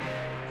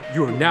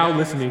You are now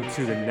listening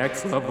to the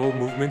Next Level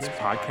Movements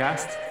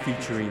podcast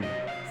featuring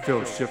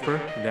Phil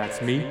Schiffer,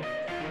 that's me,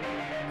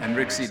 and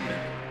Rick Seidman.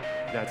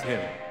 That's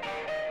him.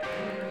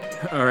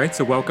 All right,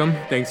 so welcome.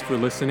 Thanks for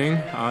listening.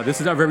 This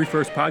is our very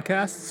first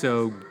podcast,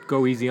 so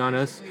go easy on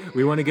us.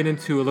 We want to get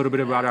into a little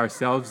bit about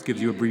ourselves,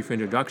 gives you a brief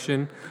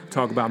introduction,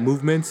 talk about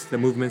movements, the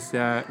movements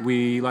that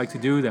we like to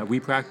do, that we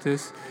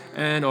practice,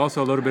 and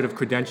also a little bit of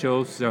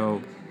credentials,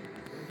 so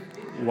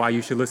why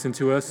you should listen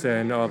to us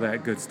and all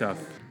that good stuff.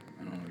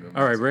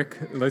 All right, Rick,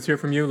 let's hear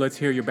from you. Let's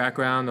hear your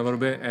background a little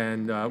bit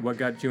and what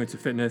got you into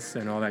fitness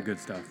and all that good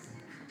stuff.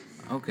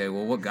 Okay,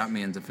 well, what got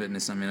me into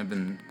fitness? I mean, I've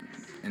been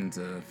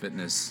into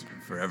fitness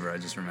forever. I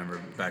just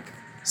remember back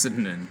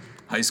sitting in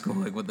high school,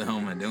 like, what the hell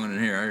am I doing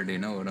in here? I already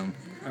know what I'm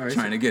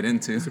trying to get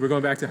into. So we're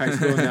going back to high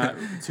school, not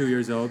 2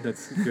 years old.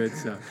 That's good.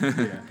 So,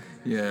 yeah.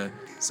 Yeah.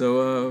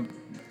 So,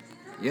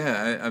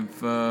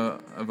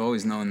 I've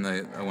always known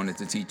that I wanted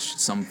to teach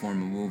some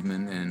form of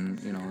movement,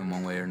 in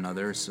one way or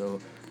another. So,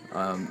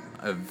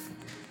 I've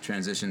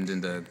transitioned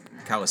into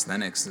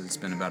calisthenics. It's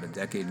been about a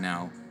decade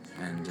now,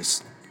 and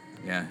just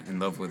in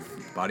love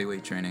with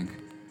bodyweight training.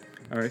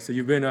 All right, so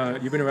you've been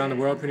around the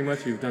world pretty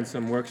much. You've done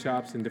some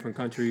workshops in different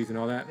countries and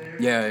all that.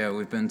 Yeah,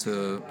 we've been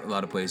to a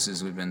lot of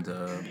places. We've been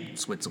to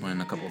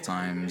Switzerland a couple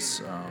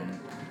times,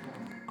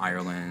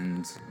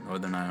 Ireland,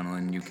 Northern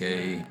Ireland,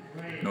 UK,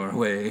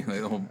 Norway,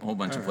 like a whole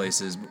bunch of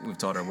places. We've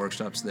taught our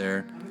workshops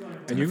there.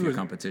 And a few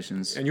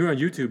competitions. And you were on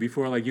YouTube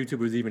before, like, YouTube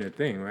was even a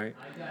thing, right?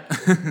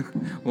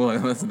 Well,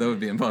 that would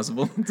be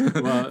impossible.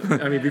 Well,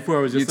 I mean, before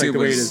it was just like the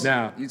way it is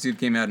now. YouTube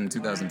came out in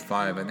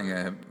 2005. I think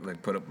I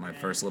put up my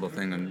first little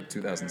thing in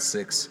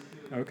 2006.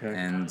 Okay.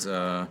 And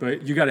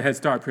but you got a head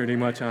start pretty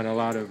much on a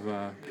lot of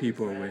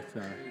people with,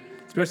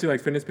 especially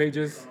like fitness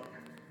pages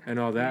and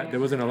all that. There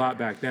wasn't a lot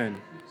back then.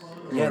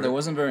 Yeah, there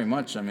wasn't very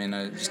much. I mean,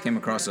 I just came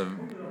across a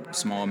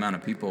small amount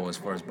of people as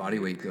far as body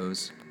weight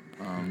goes.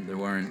 There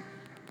weren't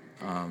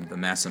the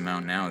mass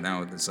amount now.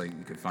 Now it's like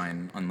you could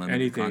find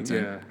unlimited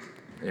content.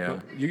 Yeah.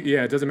 Well,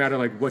 it doesn't matter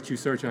like what you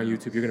search on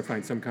YouTube. You're gonna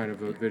find some kind of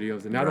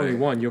videos, and not only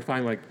one. You'll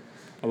find like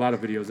a lot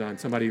of videos on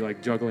somebody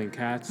like juggling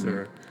cats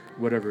or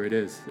whatever it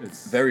is.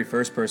 It's very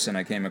first person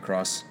I came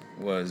across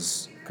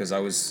was because I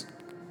was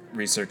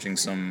researching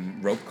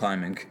some rope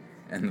climbing,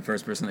 and the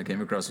first person I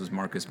came across was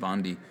Marcus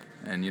Bondi,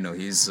 and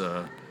he's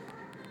of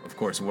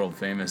course world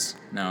famous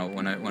now.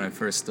 When I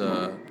first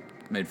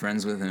made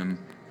friends with him,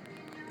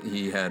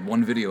 he had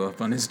one video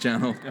up on his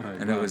channel,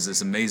 and it was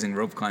this amazing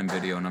rope climb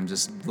video, and I'm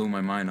just blew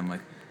my mind. I'm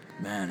like,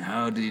 man,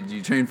 how did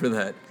you train for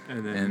that?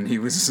 And he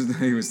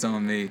was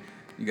telling me,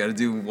 you got to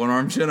do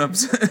one-arm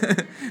chin-ups,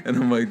 and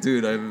I'm like,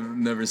 dude, I've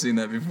never seen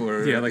that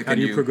before. Yeah, like, how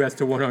do you progress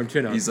to one-arm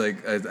chin-ups? He's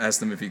like, I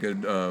asked him if he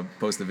could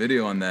post a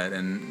video on that,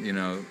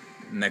 and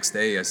next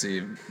day I see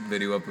a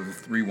video up with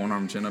 3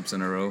 one-arm chin-ups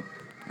in a row,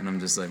 and I'm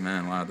just like,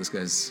 man, wow, this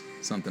guy's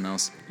something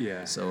else.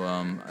 Yeah. So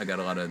I got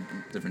a lot of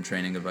different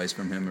training advice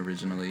from him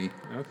originally.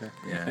 Okay.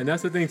 Yeah. And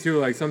that's the thing too.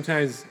 Like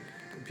sometimes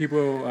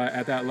people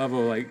at that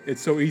level, like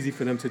it's so easy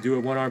for them to do a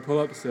one-arm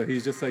pull-up. So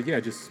he's just like,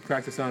 just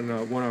practice on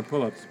one-arm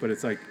pull-ups. But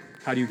it's like,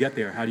 how do you get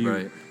there? How do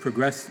you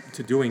progress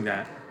to doing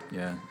that?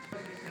 Yeah.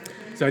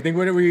 So I think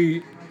what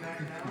we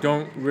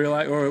don't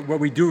realize, or what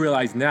we do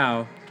realize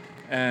now,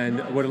 and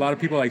what a lot of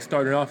people like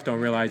starting off don't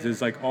realize is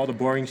like all the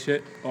boring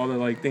shit, all the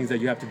like things that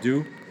you have to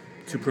do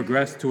to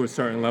progress to a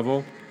certain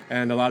level.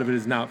 And a lot of it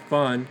is not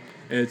fun.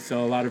 It's a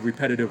lot of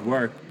repetitive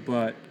work,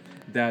 but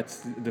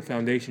that's the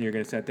foundation you're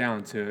going to set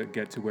down to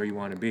get to where you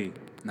want to be.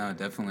 No,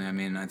 definitely. I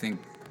mean, I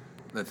think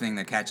the thing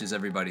that catches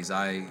everybody's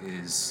eye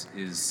is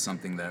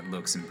something that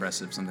looks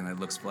impressive, something that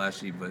looks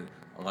flashy, but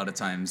a lot of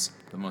times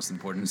the most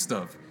important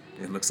stuff,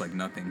 it looks like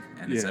nothing,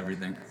 and it's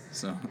everything.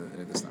 So,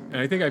 and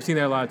I think I've seen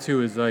that a lot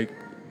too, is like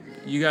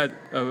you got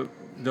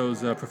those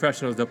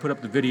professionals that put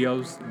up the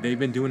videos. They've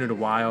been doing it a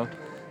while.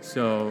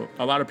 So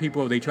a lot of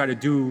people, they try to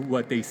do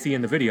what they see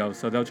in the video.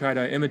 So they'll try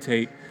to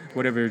imitate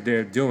whatever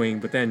they're doing,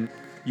 but then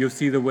you'll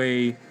see the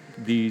way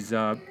these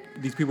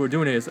people are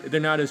doing it is they're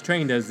not as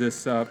trained as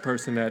this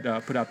person that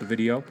put out the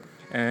video.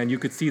 And you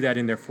could see that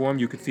in their form,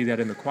 you could see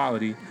that in the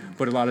quality,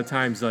 but a lot of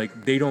times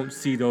like they don't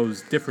see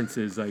those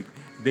differences. Like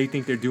they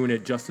think they're doing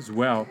it just as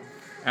well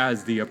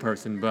as the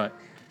person, but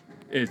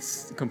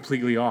it's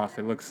completely off.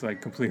 It looks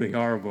like completely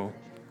horrible.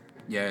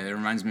 Yeah, it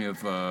reminds me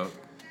of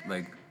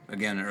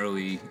again,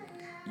 early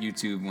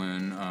YouTube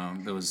when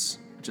there was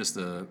just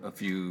a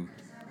few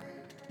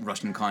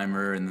Russian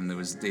climber, and then there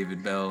was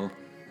David Bell,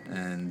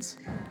 and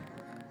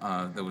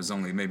there was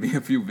only maybe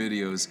a few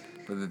videos.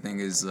 But the thing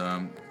is,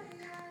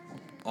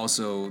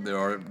 also there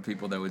are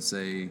people that would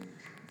say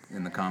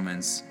in the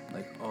comments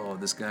like, "Oh,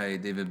 this guy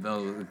David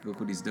Bell,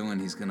 look what he's doing.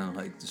 He's gonna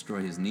like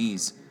destroy his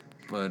knees."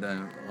 But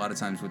a lot of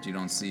times, what you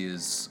don't see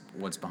is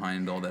what's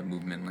behind all that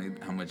movement,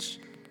 like how much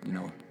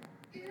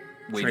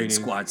weighted training.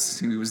 Squats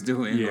he was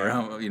doing, or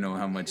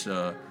how much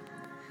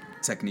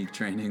technique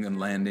training and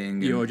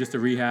landing, or just a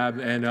rehab,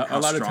 and a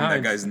lot of times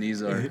that guy's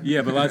knees are.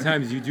 Yeah, but a lot of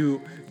times you do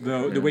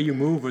the way you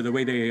move or the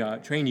way they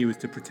train you is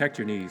to protect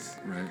your knees.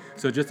 Right.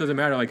 So it just doesn't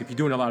matter. Like if you're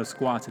doing a lot of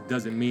squats, it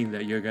doesn't mean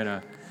that you're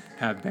gonna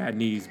have bad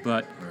knees.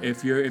 But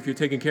if you're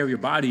taking care of your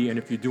body and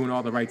if you're doing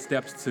all the right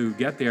steps to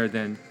get there,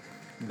 then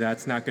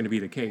that's not going to be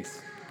the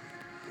case.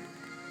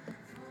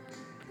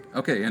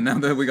 Okay, and now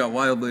that we got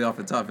wildly off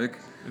the topic,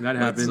 And that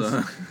happens.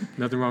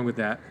 Nothing wrong with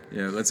that.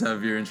 yeah, let's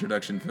have your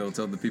introduction, Phil.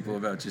 Tell the people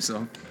about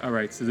yourself. All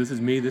right, so this is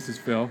me. This is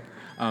Phil.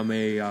 I'm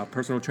a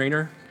personal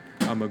trainer.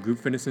 I'm a group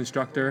fitness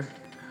instructor.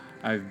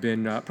 I've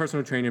been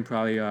personal training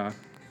probably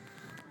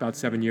about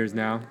 7 years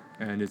now,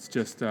 and it's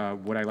just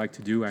what I like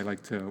to do. I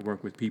like to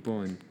work with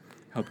people and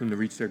help them to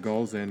reach their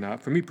goals. And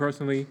for me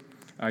personally,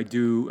 I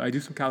do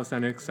some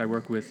calisthenics. I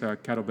work with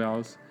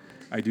kettlebells.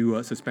 I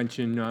do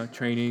suspension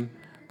training.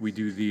 We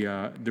do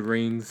the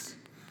rings.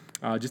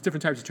 Just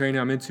different types of training.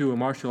 I'm into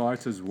martial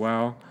arts as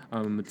well.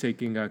 I'm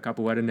taking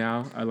capoeira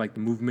now. I like the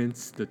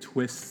movements, the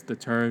twists, the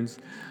turns.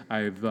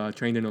 I've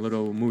trained in a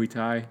little Muay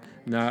Thai,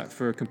 not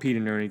for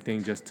competing or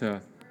anything, just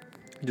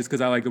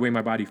because I like the way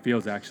my body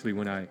feels actually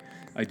when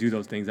I do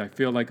those things. I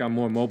feel like I'm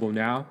more mobile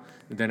now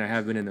than I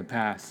have been in the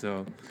past.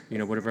 So,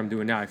 whatever I'm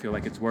doing now, I feel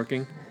like it's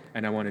working.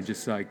 And I want to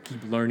just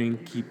keep learning,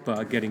 keep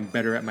getting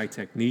better at my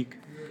technique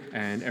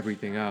and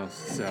everything else.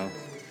 So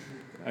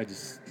I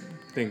just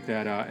think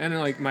that, and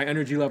like my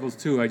energy levels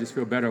too, I just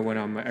feel better when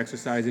I'm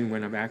exercising,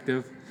 when I'm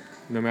active,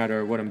 no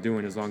matter what I'm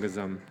doing, as long as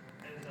I'm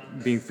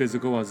being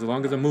physical, as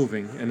long as I'm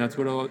moving. And that's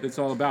what it's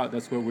all about.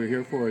 That's what we're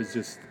here for, is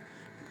just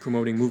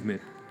promoting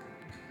movement.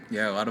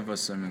 Yeah, a lot of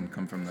us,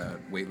 come from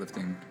that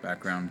weightlifting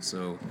background,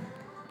 so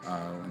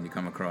when you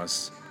come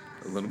across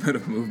a little bit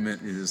of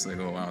movement, you're just like,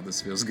 oh wow,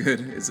 this feels good.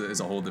 It's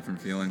a whole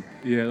different feeling.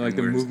 Yeah, like And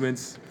the we're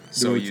movements, the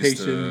so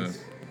used to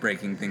rotations.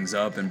 breaking things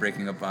up and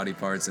breaking up body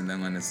parts, and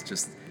then when it's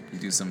just you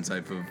do some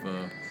type of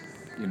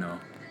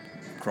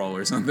crawl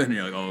or something,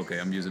 you're like, oh okay,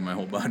 I'm using my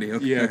whole body.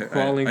 Okay, Yeah,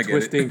 crawling, I get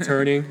twisting, it.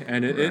 turning,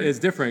 and Right. it's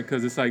different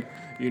because it's like,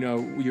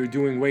 you're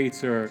doing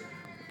weights or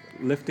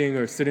lifting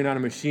or sitting on a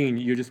machine.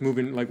 You're just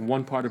moving like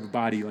one part of the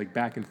body like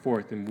back and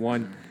forth in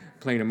one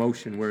plane of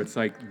motion. Where it's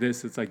like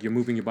this, it's like you're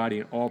moving your body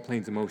in all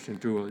planes of motion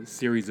through a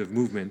series of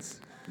movements.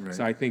 Right.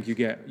 So I think you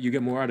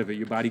get more out of it.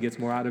 Your body gets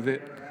more out of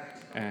it,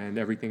 and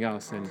everything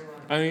else. And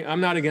I mean,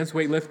 I'm not against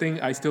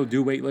weightlifting. I still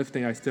do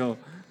weightlifting. I still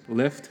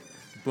lift.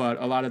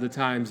 But a lot of the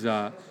times,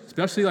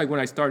 especially like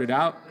when I started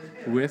out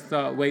with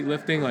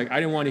weightlifting, like I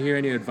didn't want to hear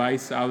any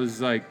advice. I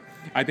was like,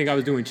 I think I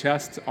was doing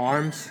chest,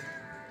 arms,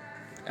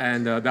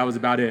 and that was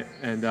about it.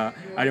 And I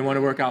didn't want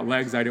to work out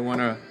legs. I didn't want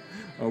to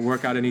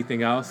work out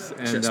anything else.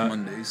 And, Chest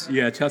Mondays.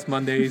 Yeah, chest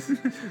Mondays,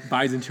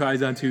 buys and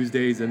tries on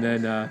Tuesdays, and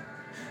then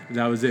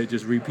that was it.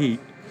 Just repeat.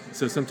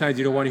 So sometimes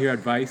you don't want to hear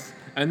advice.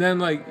 And then,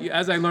 like,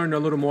 as I learned a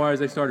little more,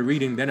 as I started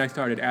reading, then I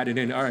started adding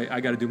in, all right,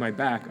 I got to do my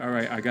back. All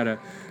right, I got to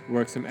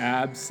work some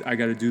abs. I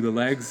got to do the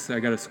legs.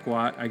 I got to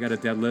squat. I got to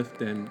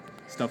deadlift and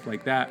stuff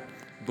like that.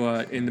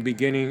 But in the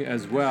beginning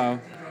as well,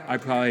 I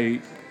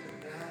probably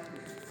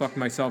fucked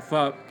myself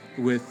up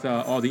with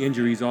all the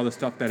injuries, all the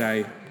stuff that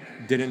I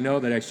didn't know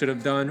that I should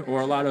have done,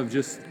 or a lot of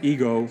just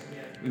ego,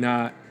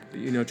 not,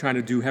 trying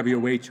to do heavier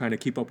weight, trying to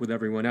keep up with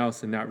everyone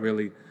else and not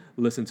really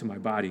listen to my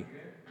body.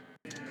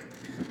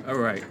 All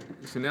right,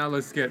 so now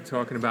let's get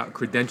talking about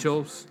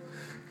credentials.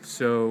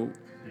 So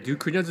do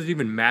credentials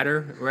even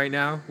matter right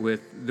now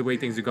with the way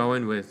things are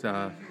going with,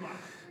 how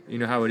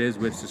it is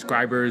with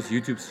subscribers,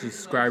 YouTube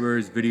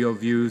subscribers, video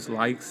views,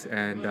 likes,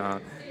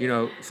 and,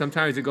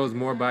 sometimes it goes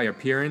more by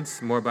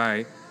appearance, more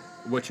by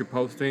what you're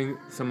posting.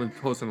 Someone's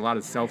posting a lot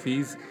of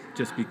selfies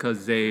just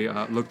because they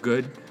look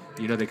good.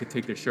 They could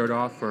take their shirt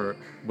off or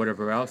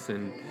whatever else,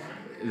 and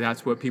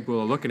that's what people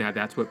are looking at.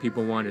 That's what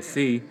people want to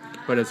see.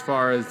 But as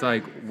far as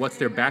like what's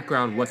their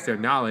background, what's their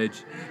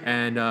knowledge,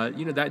 and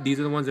that these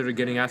are the ones that are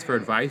getting asked for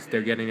advice.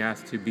 They're getting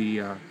asked to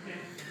be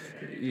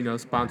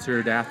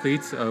sponsored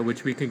athletes,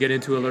 which we can get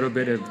into a little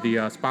bit of the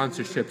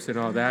sponsorships and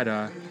all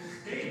that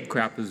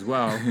crap as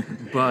well.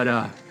 But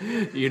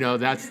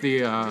that's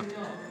the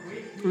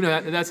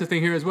that's the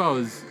thing here as well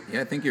is.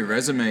 Yeah, I think your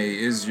resume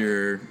is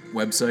your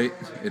website.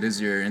 It is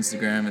your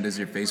Instagram. It is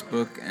your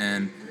Facebook,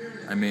 and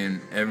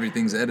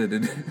everything's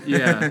edited.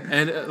 Yeah,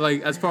 and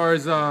like as far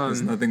as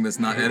there's nothing that's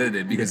not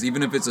edited, because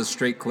even if it's a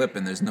straight clip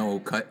and there's no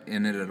cut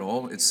in it at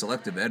all, it's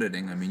selective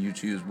editing. You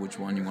choose which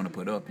one you want to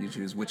put up. You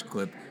choose which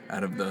clip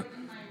out of the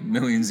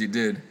millions you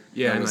did.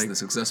 Yeah, that was like, the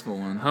successful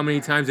one. How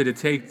many times did it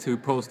take to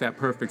post that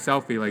perfect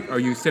selfie? Like, are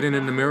you sitting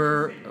in the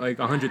mirror like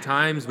 100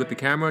 times with the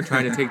camera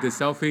trying to take this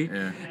selfie?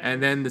 Yeah.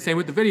 And then the same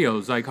with the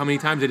videos. Like, how many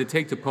times did it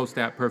take to post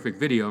that perfect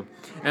video?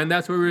 And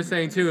that's what we were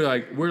saying too.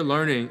 Like, we're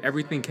learning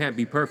everything can't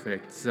be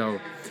perfect. So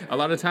a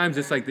lot of times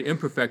it's like the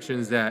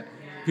imperfections that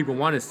people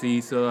want to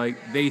see. So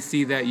like they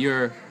see that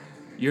you're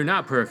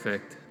not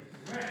perfect.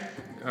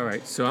 All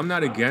right, so I'm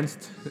not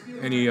against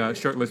any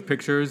shirtless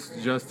pictures.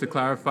 Just to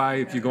clarify,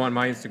 if you go on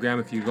my Instagram,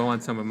 if you go on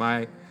some of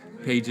my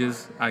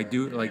pages, I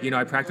do,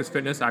 I practice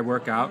fitness, I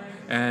work out,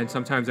 and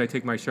sometimes I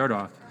take my shirt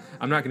off.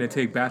 I'm not going to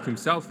take bathroom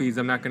selfies.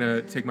 I'm not going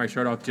to take my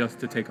shirt off just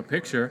to take a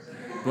picture.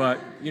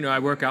 But, I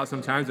work out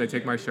sometimes. I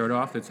take my shirt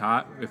off. It's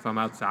hot if I'm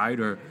outside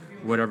or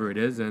whatever it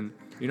is. And,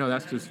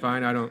 that's just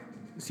fine. I don't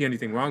see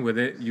anything wrong with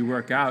it. You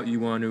work out. You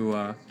want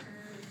to,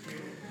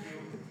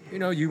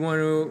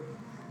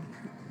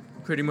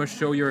 pretty much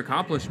show your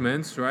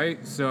accomplishments,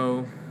 right?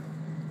 So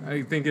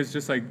I think it's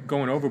just like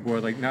going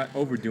overboard, like not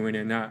overdoing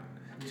it, not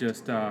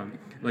just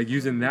like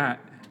using that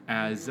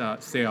as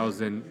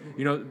sales. And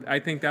I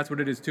think that's what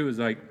it is too. Is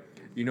like,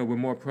 we're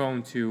more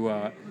prone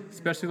to,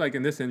 especially like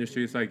in this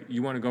industry, it's like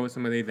you want to go with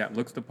somebody that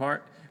looks the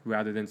part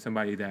rather than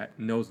somebody that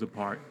knows the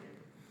part.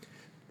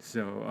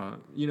 So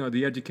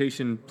the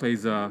education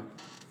plays a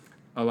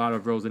lot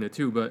of roles in it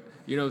too. But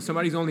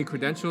somebody's only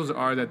credentials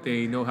are that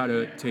they know how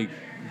to take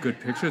good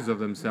pictures of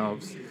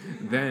themselves.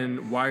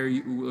 Then why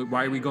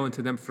are we going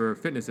to them for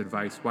fitness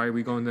advice? Why are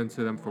we going then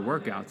to them for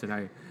workouts?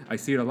 And I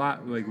see it a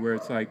lot, like where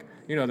it's like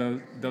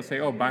they'll say,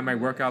 oh, buy my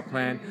workout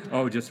plan.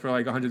 Oh, just for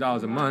like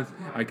 $100 a month,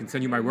 I can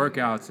send you my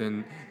workouts,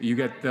 and you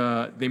get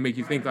they make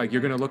you think like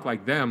you're gonna look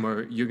like them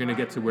or you're gonna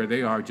get to where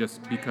they are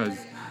just because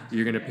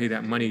you're gonna pay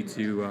that money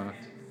to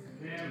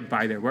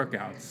buy their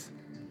workouts.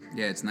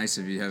 Yeah, it's nice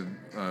if you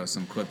have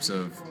some clips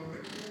of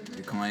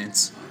your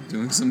clients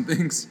doing some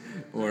things,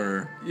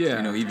 or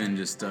even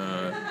just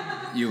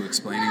you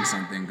explaining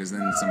something, because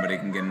then somebody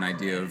can get an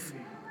idea of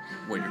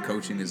what your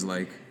coaching is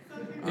like.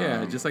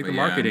 Yeah, just like the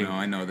marketing.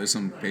 I know. There's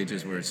some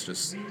pages where it's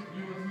just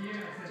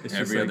It's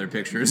every just other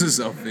picture is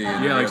a selfie.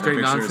 And yeah, like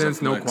straight other picture is a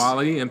nonsense, no flex.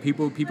 quality, and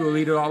people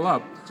eat it all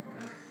up.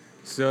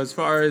 So as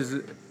far as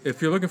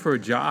if you're looking for a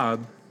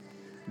job,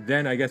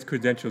 then I guess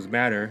credentials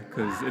matter,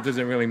 because it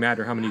doesn't really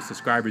matter how many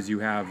subscribers you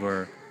have,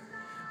 or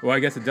well, I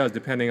guess it does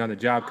depending on the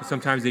job, because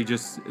sometimes they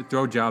just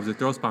throw jobs or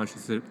throw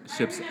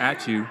sponsorships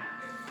at you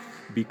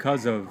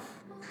because of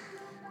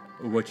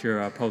what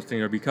you're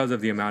posting or because of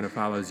the amount of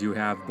followers you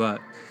have.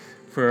 But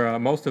for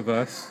most of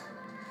us,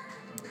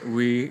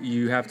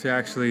 you have to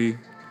actually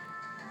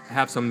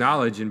have some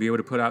knowledge and be able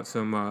to put out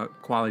some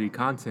quality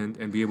content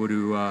and be able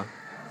to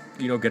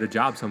get a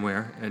job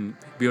somewhere and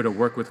be able to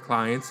work with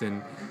clients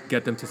and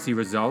get them to see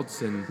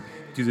results and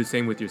do the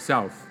same with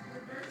yourself.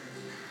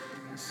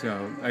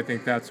 So I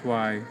think that's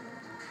why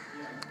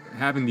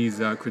having these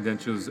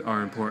credentials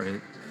are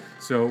important.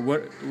 So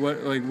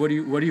what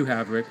do you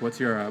have, Rick? What's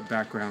your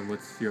background?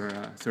 What's your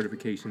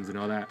certifications and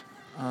all that?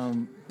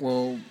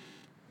 Well,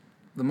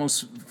 the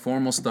most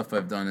formal stuff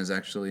I've done is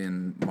actually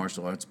in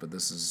martial arts, but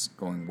this is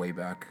going way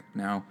back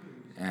now,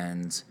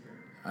 and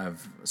I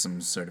have some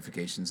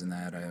certifications in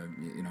that.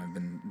 I've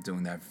been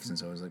doing that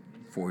since I was like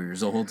 4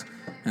 years old,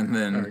 and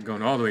then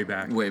Going all the way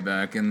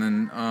back. and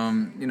then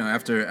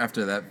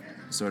after that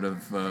sort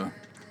of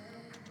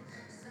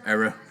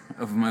era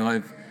of my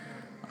life,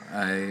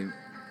 I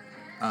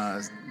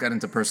got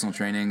into personal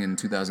training in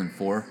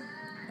 2004,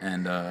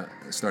 and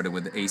started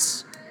with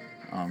ACE,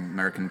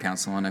 American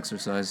Council on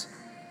Exercise.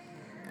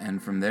 And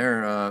from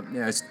there,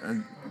 I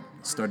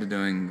started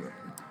doing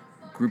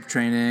group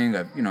training.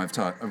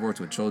 I've worked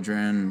with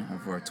children.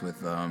 I've worked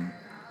with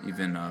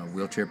even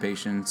wheelchair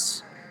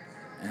patients,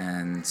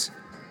 and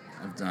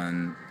I've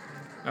done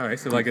All right,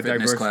 so like a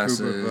fitness diverse classes.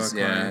 group of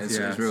clients.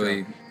 It's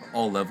really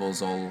all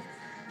levels, all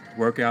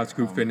workouts,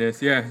 group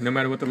fitness. Yeah, no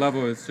matter what the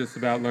level, it's just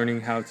about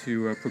learning how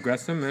to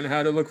progress them and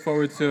how to look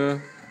forward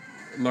to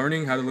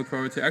learning, how to look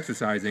forward to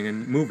exercising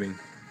and moving.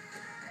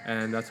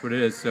 And that's what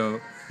it is. So,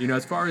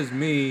 as far as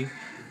me,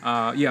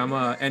 I'm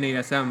a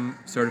NASM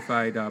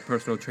certified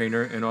personal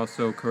trainer and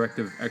also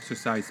corrective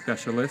exercise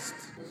specialist.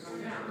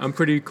 I'm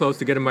pretty close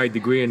to getting my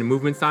degree in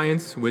movement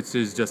science, which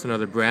is just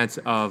another branch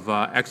of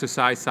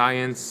exercise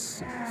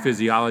science,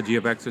 physiology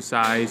of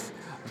exercise,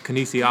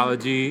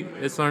 kinesiology.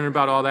 It's learning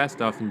about all that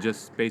stuff and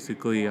just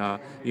basically,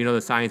 the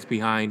science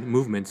behind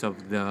movements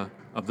of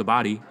the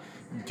body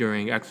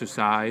during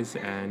exercise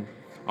and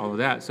all of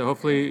that. So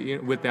hopefully,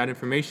 with that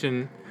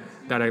information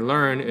that I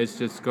learn, it's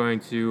just going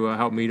to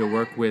help me to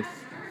work with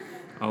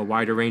a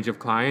wider range of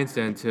clients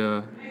and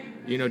to,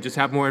 just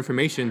have more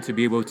information to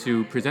be able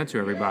to present to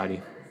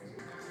everybody.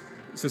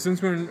 So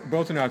since we're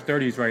both in our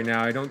 30s right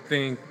now, I don't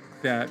think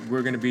that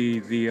we're going to be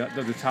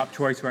the top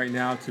choice right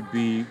now to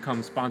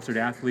become sponsored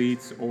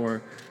athletes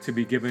or to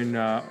be given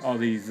all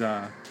these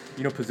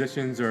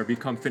positions or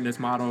become fitness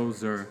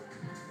models or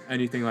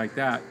anything like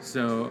that.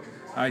 So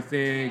I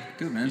think,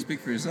 dude, man, speak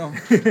for yourself.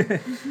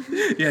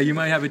 Yeah, you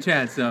might have a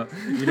chance. So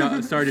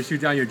start to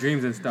shoot down your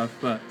dreams and stuff.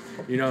 But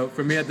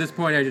for me at this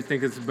point, I just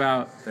think it's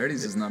about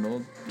 30s is not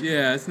old.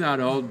 Yeah, it's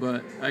not old,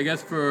 but I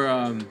guess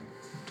for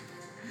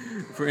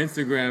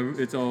Instagram,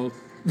 it's old.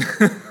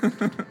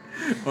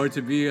 Or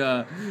to be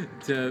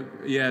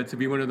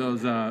one of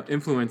those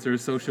influencers,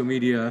 social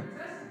media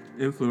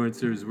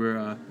influencers,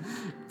 we're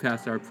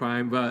past our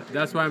prime. But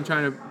that's why I'm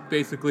trying to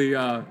basically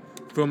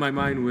fill my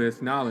mind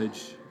with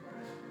knowledge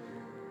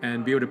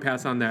and be able to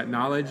pass on that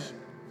knowledge,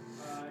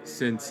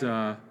 since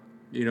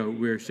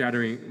we're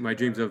shattering my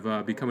dreams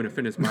of becoming a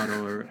fitness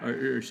model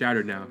are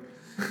shattered now.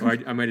 Or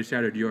I might have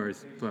shattered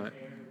yours, but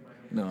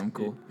no, I'm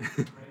cool.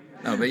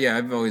 No, but yeah,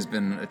 I've always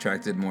been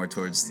attracted more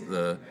towards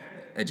the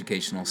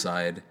educational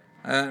side.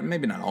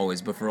 Maybe not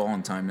always, but for a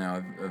long time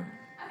now,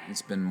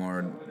 it's been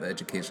more the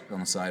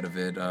educational side of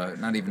it.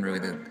 Not even really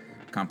the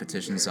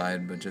competition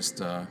side, but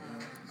just I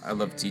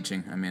love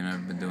teaching. I mean,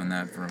 I've been doing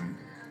that from,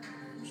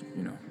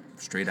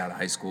 straight out of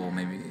high school,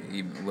 maybe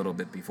even a little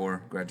bit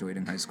before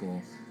graduating high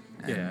school.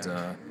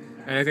 And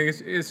And I think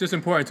it's just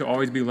important to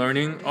always be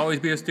learning, always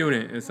be a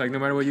student. It's like no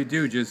matter what you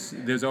do,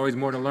 just there's always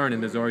more to learn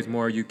and there's always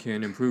more you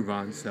can improve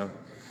on. So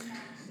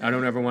I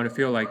don't ever want to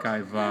feel like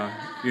I've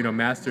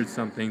mastered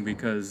something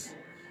because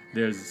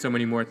there's so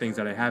many more things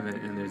that I haven't,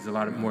 and there's a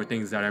lot of more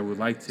things that I would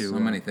like to. So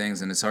many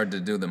things, and it's hard to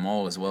do them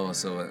all as well.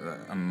 So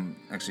I'm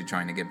actually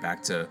trying to get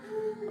back to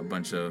a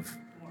bunch of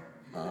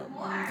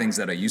things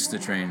that I used to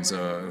train.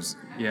 So I was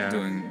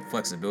doing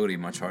flexibility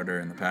much harder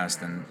in the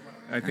past, and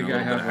I think and a I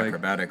little have bit of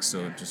acrobatics.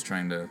 So just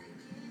trying to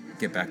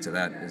get back to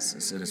that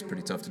is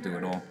pretty tough to do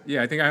it all.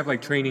 Yeah, I think I have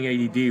like training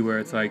ADD where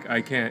it's like I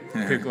can't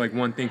pick like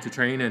one thing to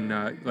train and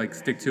like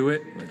stick to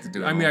it. Like to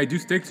do it I mean, all. I do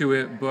stick to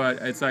it,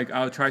 but it's like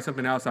I'll try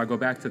something else. I'll go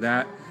back to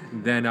that,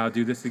 then I'll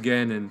do this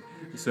again. And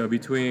so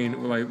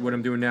between like what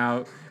I'm doing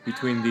now,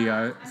 between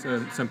the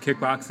some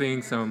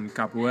kickboxing, some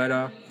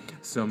capoeira,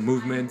 some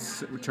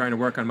movements, trying to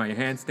work on my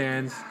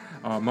handstands,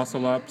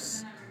 muscle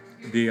ups,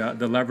 the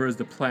levers,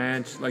 the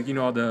planche, like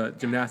all the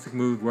gymnastic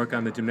moves, work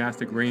on the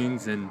gymnastic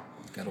rings and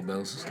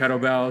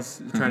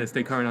kettlebells, trying to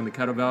stay current on the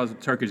kettlebells,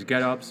 Turkish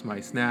get-ups,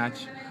 my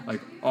snatch, like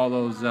all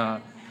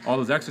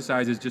those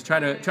exercises, just try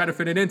to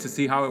fit it in to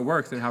see how it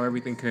works and how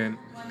everything can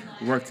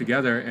work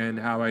together and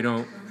how I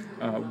don't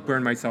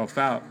burn myself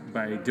out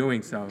by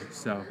doing so.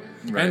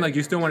 Right. And like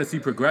you still want to see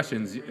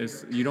progressions.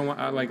 You don't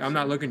want like I'm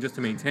not looking just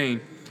to maintain.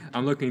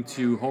 I'm looking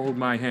to hold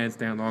my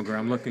handstand longer.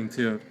 I'm looking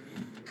to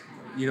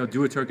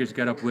do a Turkish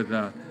get-up with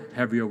a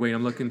heavier weight.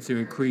 I'm looking to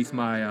increase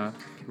my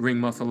ring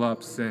muscle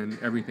ups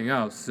and everything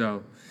else.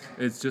 So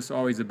it's just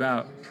always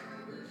about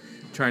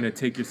trying to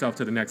take yourself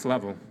to the next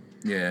level.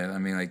 Yeah, I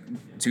mean, like,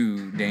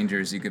 two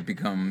dangers. You could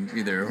become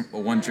either a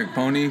one-trick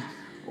pony,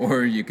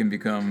 or you can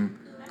become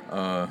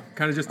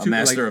kind of just a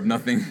master of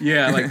nothing.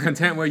 Yeah, like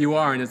content where you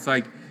are, and it's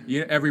like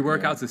every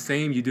workout's the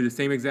same. You do the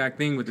same exact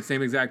thing with the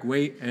same exact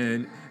weight,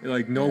 and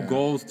like no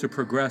goals to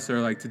progress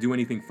or like to do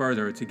anything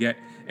further or to get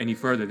any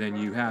further than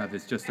you have.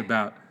 It's just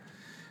about.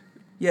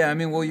 Yeah, I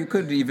mean, well, you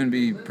could even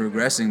be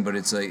progressing, but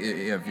it's like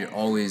if you're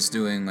always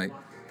doing like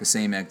the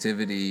same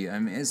activity. I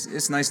mean,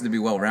 it's nice to be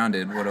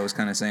well-rounded. What I was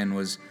kind of saying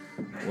was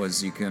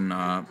you can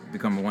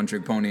become a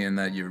one-trick pony in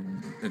that you're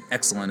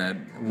excellent at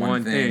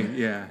one thing,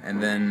 yeah,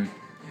 and then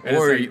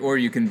or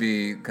you can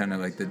be kind of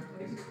like the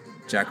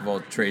jack of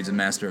all trades and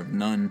master of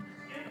none.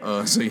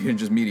 So you're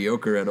just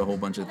mediocre at a whole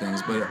bunch of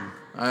things. But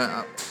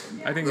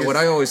I think what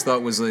I always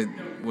thought was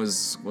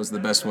the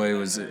best way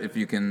was if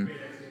you can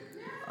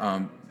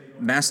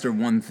master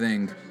one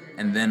thing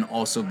and then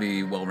also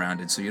be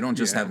well-rounded. So you don't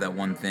just have that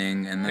one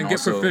thing and then get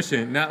also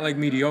proficient, not like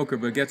mediocre,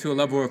 but get to a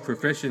level of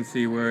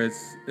proficiency where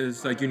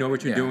it's like you know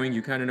what you're doing,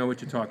 you kind of know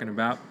what you're talking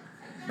about.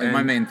 Like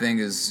my main thing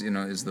is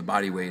the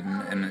body weight,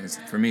 and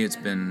for me it's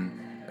been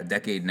a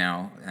decade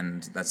now,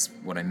 and that's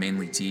what I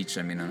mainly teach.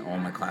 I mean, all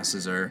my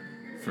classes are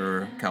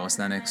for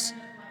calisthenics,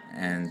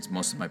 and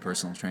most of my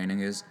personal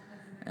training is.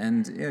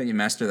 And you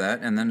master that,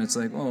 and then it's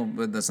like, well,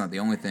 but that's not the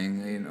only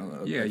thing.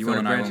 You Phil want to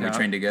and branch when we out.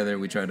 train together,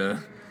 we try to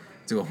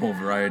do a whole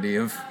variety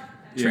of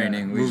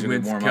training. We usually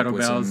movements, warm up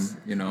with kettlebells,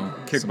 some,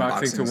 kickboxing some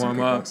boxing, to warm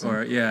some up,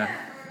 kickboxing.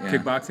 or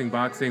kickboxing,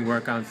 boxing,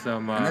 work on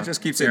some. And that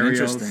just keeps aerials.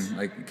 it interesting.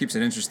 Like it keeps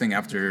it interesting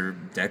after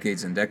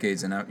decades and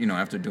decades, and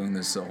after doing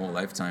this a whole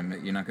lifetime,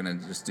 you're not gonna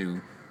just do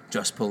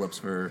just pull-ups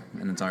for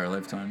an entire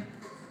lifetime.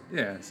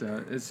 Yeah,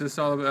 so it's just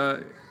all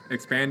about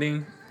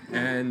expanding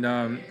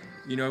and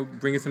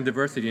bringing some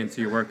diversity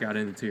into your workout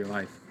and into your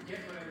life.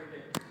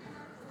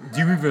 Do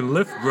you even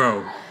lift,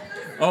 bro?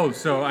 Oh,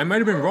 so I might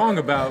have been wrong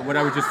about what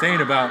I was just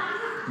saying about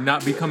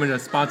not becoming a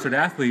sponsored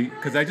athlete,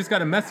 because I just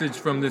got a message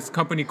from this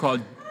company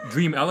called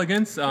Dream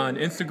Elegance on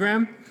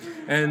Instagram,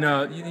 and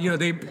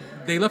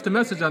they left a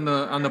message on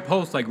the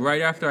post like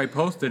right after I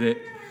posted it,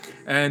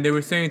 and they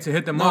were saying to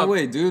hit them up. No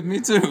way, dude, me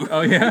too.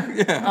 Oh yeah?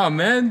 Yeah. Oh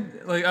man,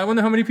 like I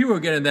wonder how many people are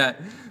getting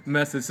that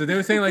message. So they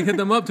were saying like hit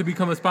them up to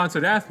become a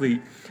sponsored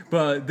athlete,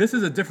 but this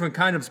is a different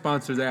kind of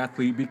sponsored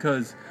athlete,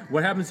 because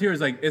what happens here is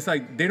like it's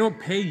like they don't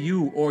pay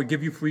you or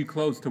give you free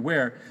clothes to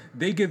wear.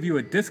 They give you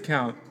a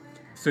discount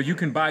so you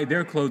can buy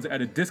their clothes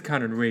at a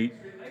discounted rate,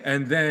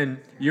 and then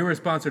you're a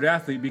sponsored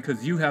athlete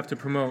because you have to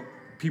promote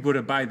people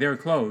to buy their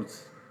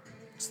clothes.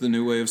 It's the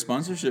new way of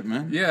sponsorship,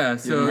 man. Yeah,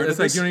 so heard it's of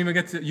like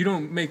this? you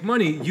don't make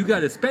money, you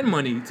got to spend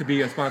money to be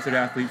a sponsored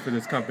athlete for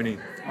this company.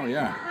 Oh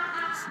yeah.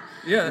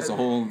 Yeah, It's a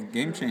whole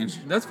game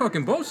change. that's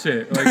fucking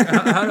bullshit. Like,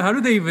 how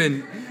do they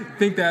even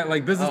think that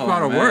like business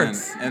model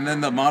works? And then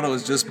the model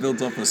is just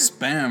built off of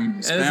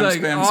spam. And it's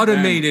like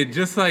automated,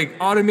 just like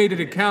automated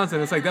accounts,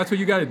 and it's like that's what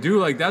you got to do.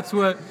 Like that's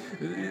what,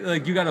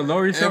 like you got to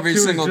lower yourself Every to.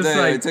 single it's just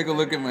day, I like, take a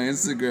look at my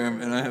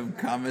Instagram and I have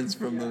comments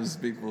from those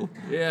people.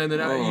 yeah, and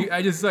then Oh.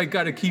 I just like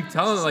got to keep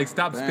telling like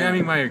stop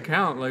spamming my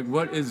account. Like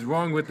what is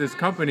wrong with this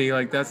company?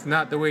 Like that's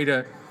not the way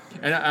to.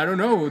 And I don't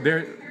know.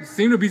 They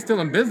seem to be still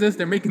in business.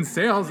 They're making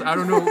sales. I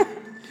don't know.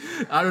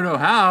 I don't know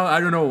how. I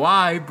don't know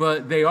why,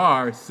 but they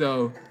are.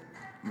 So.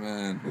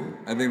 Man,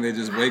 I think they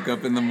just wake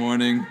up in the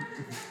morning,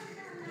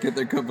 get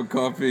their cup of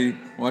coffee,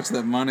 watch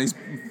that Monty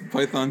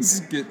Python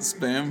skit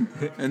spam,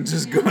 and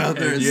just go out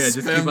there and just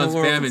spam keep on the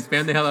world.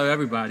 spam the hell out of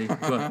everybody.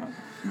 But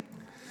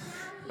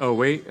Oh,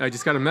 wait, I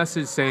just got a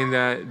message saying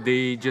that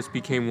they just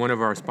became one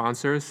of our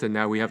sponsors, and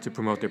now we have to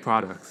promote their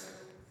products.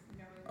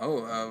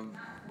 Oh,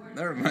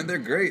 never mind. They're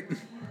great. They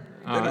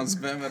don't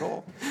spam at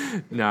all.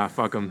 Nah,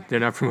 fuck them. They're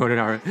not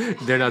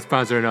they're not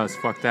sponsoring us.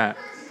 Fuck that.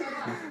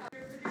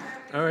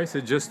 All right, so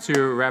just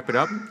to wrap it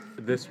up,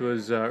 this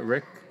was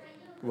Rick.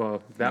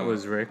 Well, that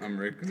was Rick. I'm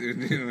Rick.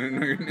 Dude, you don't even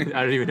know your name.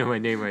 I don't even know my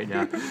name right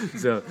now.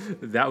 So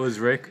that was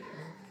Rick.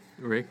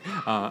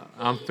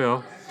 I'm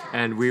Phil,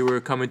 and we were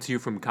coming to you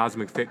from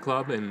Cosmic Fit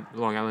Club in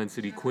Long Island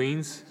City,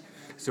 Queens.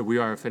 So we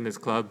are a fitness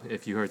club.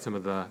 If you heard some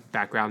of the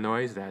background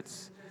noise,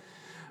 that's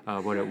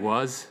what it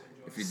was.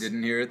 If you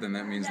didn't hear it, then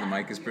that means the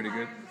mic is pretty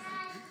good.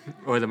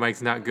 Or the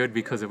mic's not good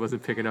because it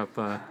wasn't picking up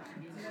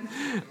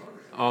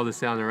all the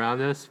sound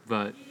around us.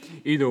 But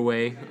either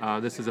way,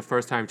 this is the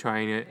first time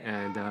trying it,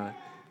 and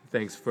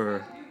thanks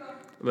for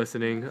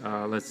listening.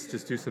 Let's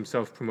just do some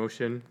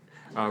self-promotion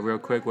real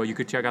quick. Well, you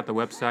could check out the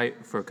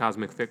website for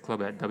Cosmic Fit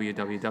Club at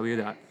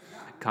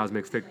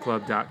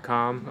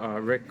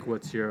www.cosmicfitclub.com. Rick,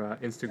 what's your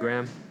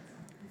Instagram?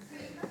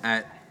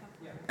 At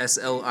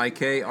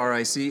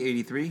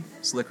SLIKRIC83,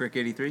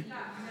 SlickRick83.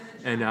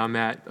 And I'm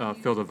at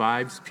Phil the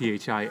Vibes,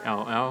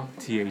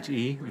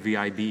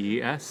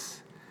 PhillTheVibes.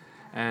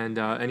 And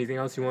anything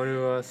else you want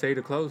to say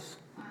to close?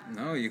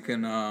 No, you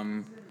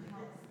can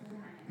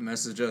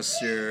message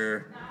us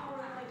your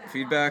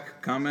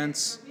feedback,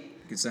 comments. You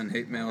can send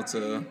hate mail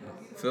to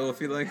Phil if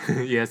you like.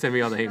 Yeah, send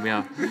me all the hate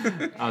mail.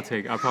 I'll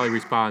probably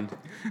respond.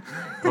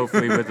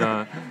 Hopefully with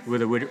a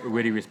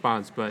witty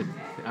response, but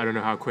I don't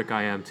know how quick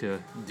I am to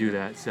do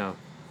that. So.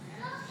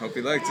 Hope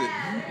you liked it.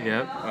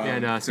 Yep.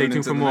 And stay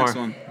tuned for more.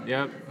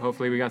 Yep.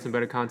 Hopefully we got some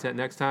better content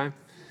next time,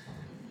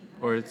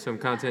 or some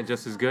content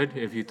just as good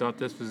if you thought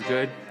this was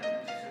good,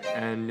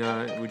 and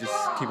we just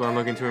keep on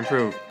looking to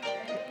improve.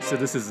 So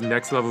this is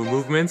Next Level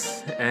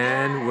Movements,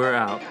 and we're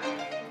out.